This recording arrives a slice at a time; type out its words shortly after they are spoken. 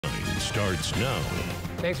starts now.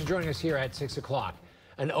 Thanks for joining us here at 6 o'clock.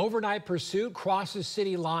 An overnight pursuit crosses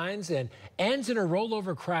city lines and ends in a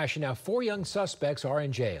rollover crash, and now 4 young suspects are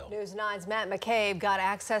in jail. News 9's Matt McCabe got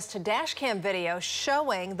access to Dashcam video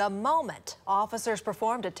showing the moment officers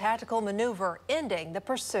performed a tactical maneuver ending the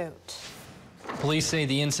pursuit. Police say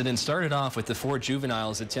the incident started off with the 4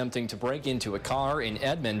 juveniles attempting to break into a car in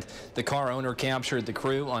Edmond. The car owner captured the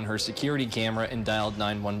crew on her security camera and dialed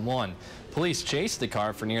 911. Police chased the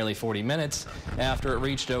car for nearly 40 minutes. After it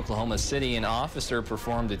reached Oklahoma City, an officer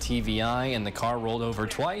performed a TVI and the car rolled over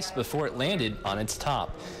twice before it landed on its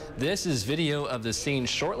top. This is video of the scene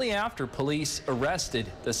shortly after police arrested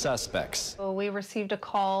the suspects. We received a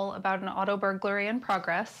call about an auto burglary in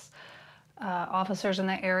progress. Officers in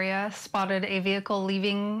the area spotted a vehicle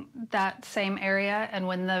leaving that same area, and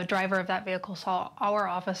when the driver of that vehicle saw our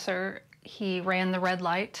officer, he ran the red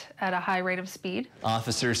light at a high rate of speed.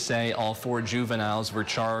 Officers say all 4 juveniles were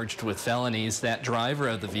charged with felonies. That driver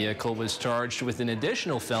of the vehicle was charged with an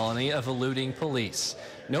additional felony of eluding police.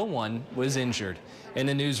 No one was injured. In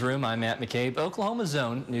the newsroom, I'm Matt McCabe, Oklahoma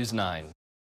Zone News 9.